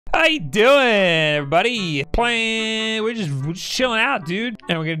How you doing, everybody? We're just chilling out, dude.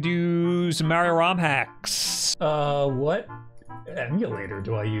 And we're gonna do some Mario ROM hacks. What emulator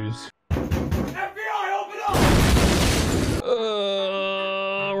do I use? FBI, open up!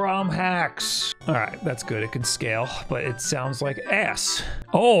 ROM hacks. All right, that's good. It can scale, but it sounds like ass.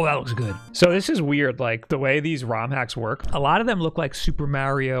 Oh, that looks good. So this is weird, like the way these ROM hacks work. A lot of them look like Super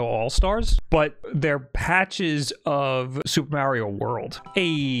Mario All-Stars, but they're patches of Super Mario World.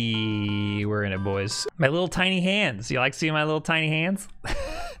 Hey, we're in it, boys. My little tiny hands. You like seeing my little tiny hands?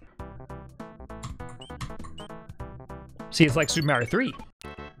 See, it's like Super Mario 3.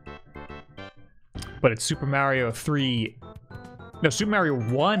 But it's Super Mario 3... No, Super Mario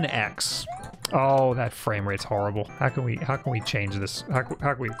 1X. Oh, that frame rate's horrible. How can we change this? How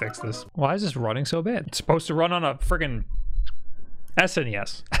can we fix this? Why is this running so bad? It's supposed to run on a friggin'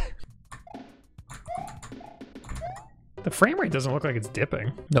 SNES. The frame rate doesn't look like it's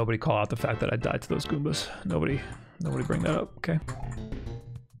dipping. Nobody call out the fact that I died to those Goombas. Nobody bring that up, okay?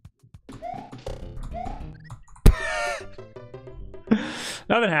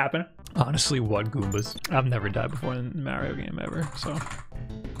 Nothing happened. Honestly, what Goombas? I've never died before in a Mario game ever, so.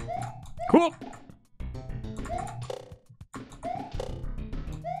 Cool!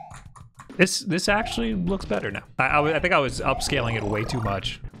 This actually looks better now. I think I was upscaling it way too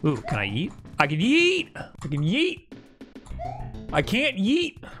much. Ooh, can I eat? I can yeet! I can yeet! I can't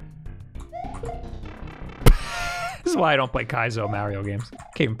yeet! This is why I don't play Kaizo Mario games.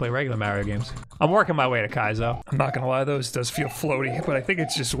 Can't even play regular Mario games. I'm working my way to Kaizo. I'm not gonna lie though, this does feel floaty, but I think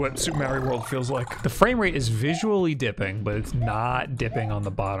it's just what Super Mario World feels like. The frame rate is visually dipping, but it's not dipping on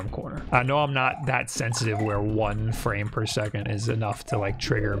the bottom corner. I know I'm not that sensitive where 1 frame per second is enough to like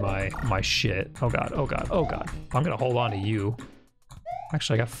trigger my shit. Oh god, oh god, oh god. I'm gonna hold on to you.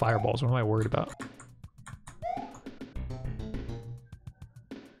 Actually, I got fireballs. What am I worried about?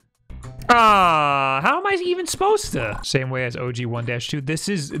 How am I even supposed to? Same way as OG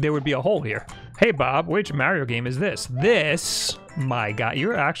 1-2. There would be a hole here. Hey Bob, which Mario game is this? This, my god,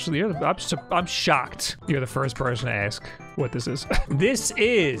 I'm shocked. You're the first person to ask what this is. This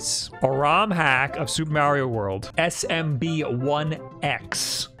is a ROM hack of Super Mario World,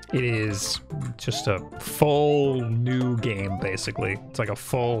 SMB1X. It is just a full new game, basically. It's like a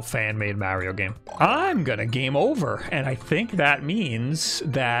full fan-made Mario game. I'm gonna game over, and I think that means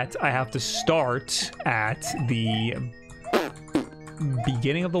that I have to start at the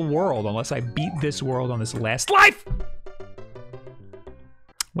beginning of the world, unless I beat this world on this last life!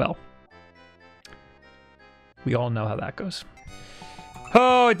 Well, we all know how that goes.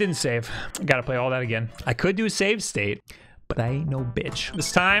 Oh, it didn't save. I gotta play all that again. I could do a save state, but I ain't no bitch.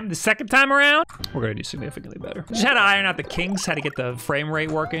 This time, the second time around, we're gonna do significantly better. Just had to iron out the kinks, how to get the frame rate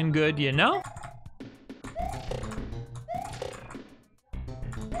working good, you know?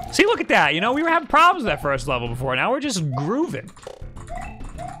 See, look at that, you know? We were having problems with that first level before. Now we're just grooving.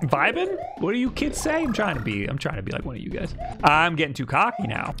 Vibing? What do you kids say? I'm trying to be like one of you guys. I'm getting too cocky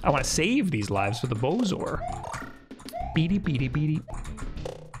now. I wanna save these lives for the Bozor. Beady, beady, beady.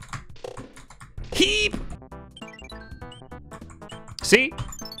 Heap! See?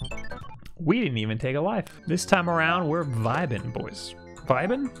 We didn't even take a life. This time around, we're vibing, boys.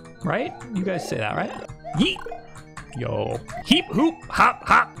 Vibing? Right? You guys say that, right? Yeet! Yo. Heap, hoop, hop,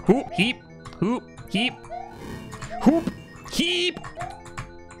 hop, hoop, heap, heap, hoop, heap!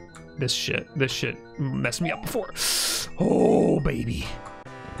 This shit messed me up before. Oh, baby.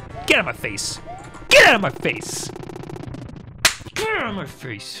 Get out of my face. Get out of my face! Get out of my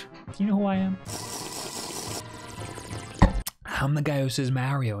face. Do you know who I am? I'm the guy who says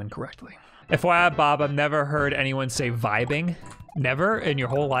Mario incorrectly. FYI, Bob, I've never heard anyone say vibing. Never in your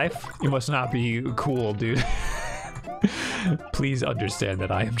whole life? You must not be cool, dude. Please understand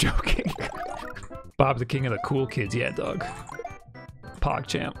that I am joking. Bob, the king of the cool kids. Yeah, dog.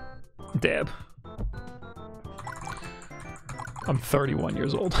 PogChamp. Dab. I'm 31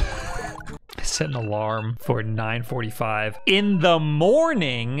 years old. I set an alarm for 9:45 in the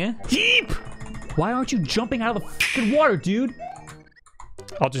morning. Heap! Why aren't you jumping out of the fucking water, dude?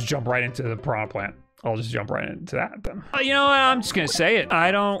 I'll just jump right into the piranha plant. I'll just jump right into that then. You know what? I'm just gonna say it.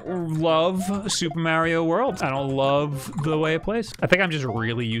 I don't love Super Mario World. I don't love the way it plays. I think I'm just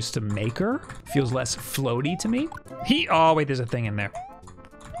really used to Maker. Feels less floaty to me. Oh wait, there's a thing in there.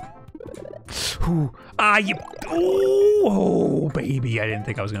 Ooh, oh, baby. I didn't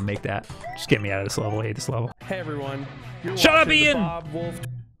think I was gonna make that. Just get me out of this level. I hate this level. Hey everyone. Shut up, Ian! Bob Wulff.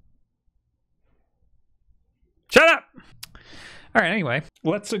 Shut up! All right, anyway,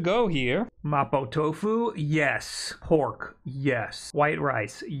 let's go here. Mapo tofu, yes. Pork, yes. White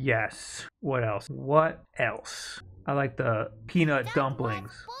rice, yes. What else? What else? I like the peanut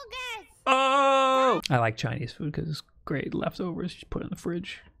dumplings. Oh! I like Chinese food because it's great. Leftovers, just put it in the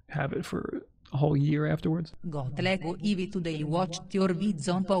fridge. Have it for a whole year afterwards. Got Lego Evie today watched your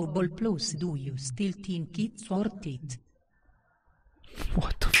vids on Paul Plus. Do you still think it's worth it?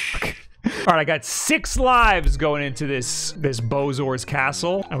 What the fuck? All right, I got 6 lives going into this Bozor's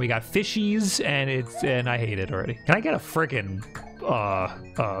castle, and we got fishies, and I hate it already. Can I get a freaking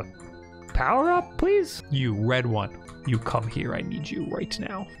power up, please? You red one, you come here. I need you right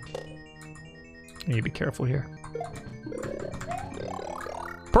now. I need to be careful here.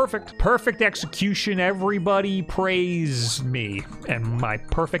 Perfect execution. Everybody praise me and my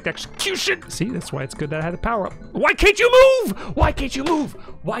perfect execution. See, that's why it's good that I had the power up. Why can't you move? Why can't you move?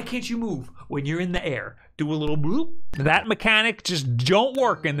 Why can't you move when you're in the air? Do a little bloop. That mechanic just don't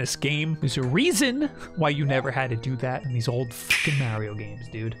work in this game. There's a reason why you never had to do that in these old fucking Mario games,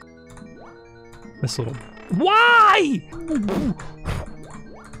 dude. This little... Why?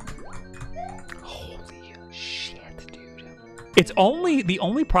 It's only, the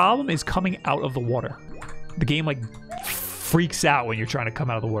only problem is coming out of the water. The game like freaks out when you're trying to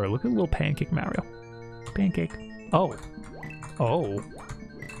come out of the water. Look at little pancake Mario. Pancake. Oh. Oh.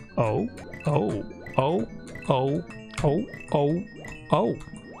 Oh. Oh. Oh. Oh. Oh. Oh. Oh.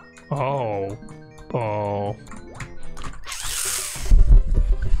 Oh. Oh.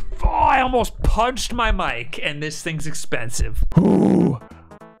 Oh, I almost punched my mic and this thing's expensive. Ooh.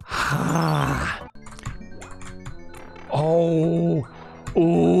 Oh,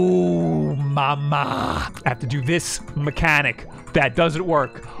 oh, mama. I have to do this mechanic that doesn't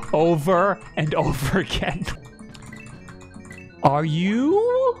work over and over again. Are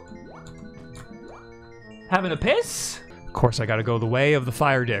you having a piss? Of course, I gotta go the way of the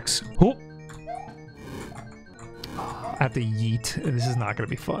fire dicks. Oh. I have to yeet. This is not gonna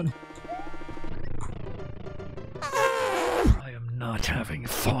be fun. I am not having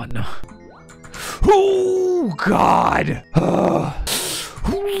fun. Oh, God.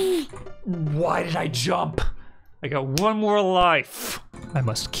 Why did I jump? I got one more life. I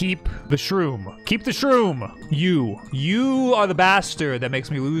must keep the shroom. Keep the shroom. You are the bastard that makes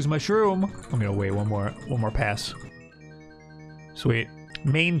me lose my shroom. I'm gonna wait one more pass. Sweet.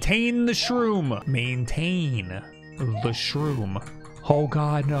 Maintain the shroom. Maintain the shroom. Oh,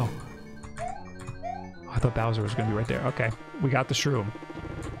 God, no. I thought Bowser was gonna be right there. Okay, we got the shroom.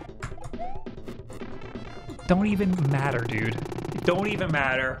 Don't even matter, dude. It don't even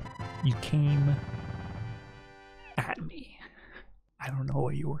matter. You came at me. I don't know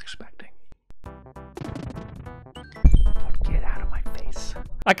what you were expecting. Get out of my face.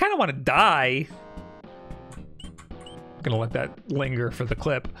 I kind of want to die. I'm gonna let that linger for the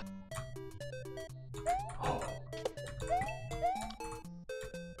clip.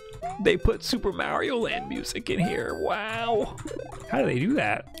 They put Super Mario Land music in here. Wow. How do they do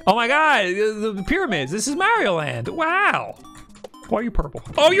that? Oh my God, the pyramids. This is Mario Land. Wow. Why are you purple?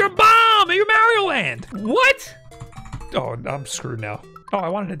 Oh, you're a bomb. You're Mario Land. What? Oh, I'm screwed now. Oh, I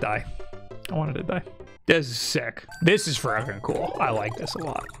wanted to die. I wanted to die. This is sick. This is freaking cool. I like this a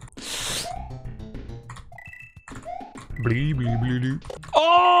lot. Blee, blee, blee, blee.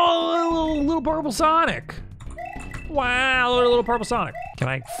 Oh, little purple Sonic. Wow, little purple Sonic. Can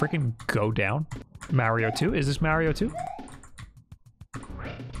I freaking go down? Mario 2? Is this Mario 2?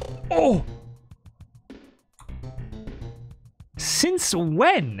 Oh! Since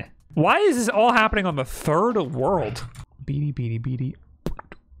when? Why is this all happening on the 3rd world? Beady, beady, beady.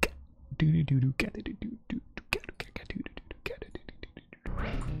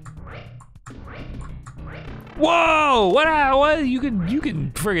 Whoa! What? You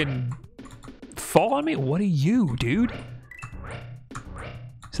can friggin' fall on me? What are you, dude?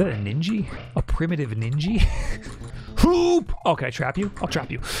 Is that a ninja? A primitive ninja? Hoop! Oh, can I trap you? I'll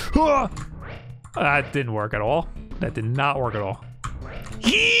trap you. That didn't work at all. That did not work at all.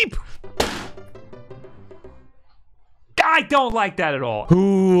 Heap! I don't like that at all.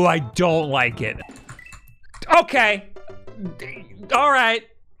 Ooh, I don't like it. Okay. All right.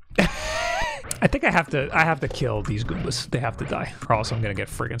 I think I have to kill these Goombas. They have to die, or else I'm gonna get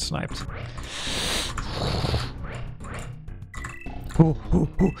friggin' sniped. Ooh, ooh,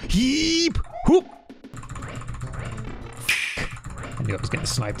 ooh. Heap! Whoop! I knew I was getting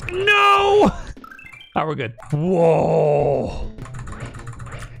sniped. No! Oh, we're good. Whoa!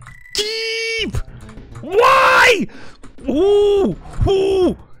 Heap! Why? Ooh!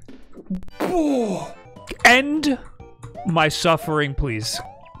 Ooh! Ooh! End my suffering, please.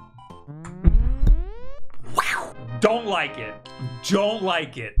 Wow! Don't like it. Don't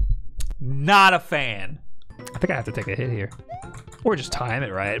like it. Not a fan. I think I have to take a hit here. Or just time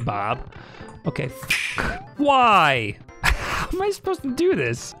it right, Bob. Okay, why? How am I supposed to do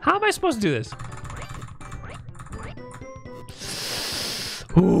this? How am I supposed to do this?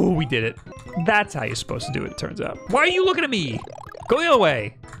 Ooh, we did it. That's how you're supposed to do it, it turns out. Why are you looking at me? Go the other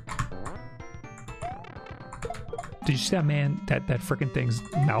way. Did you see that man, that freaking thing's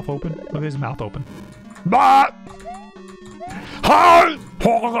mouth open? Look at his mouth open. Oh,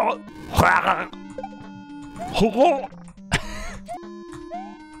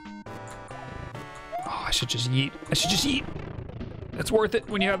 I should just eat. I should just eat. That's worth it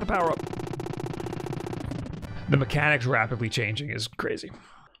when you have the power up. The mechanics rapidly changing is crazy.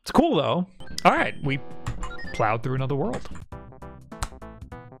 It's cool though. All right, we plowed through another world.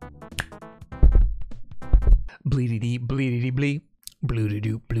 Bleedy bleedy blee, blue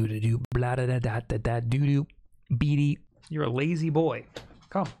doo, blah da da da da da doo doo, beady. You're a lazy boy.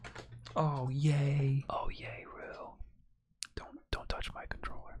 Come. Oh yay. Oh yay, Roo. Don't touch my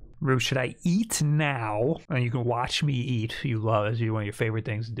controller. Roo, should I eat now? And you can watch me eat. You love it. It's one of your favorite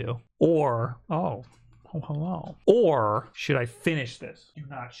things to do. Or oh hello. Or should I finish this? Do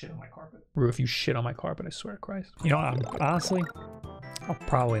not shit on my carpet. Roo, if you shit on my carpet, I swear to Christ. You know, honestly, I'll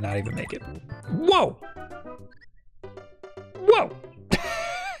probably not even make it. Whoa! Whoa!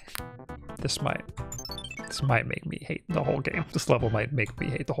 This might make me hate the whole game. This level might make me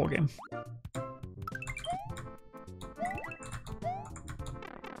hate the whole game.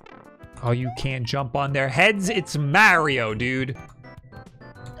 Oh, you can't jump on their heads? It's Mario, dude.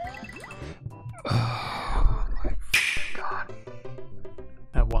 Oh my God.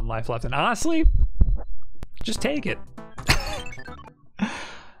 I have one life left, and honestly, just take it.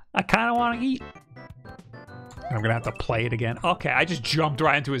 I kind of want to eat. I'm gonna have to play it again. Okay, I just jumped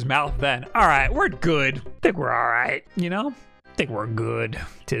right into his mouth then. All right, we're good. I think we're all right, you know? I think we're good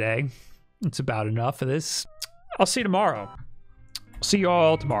today. It's about enough of this. I'll see you tomorrow. See you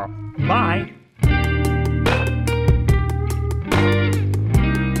all tomorrow. Bye.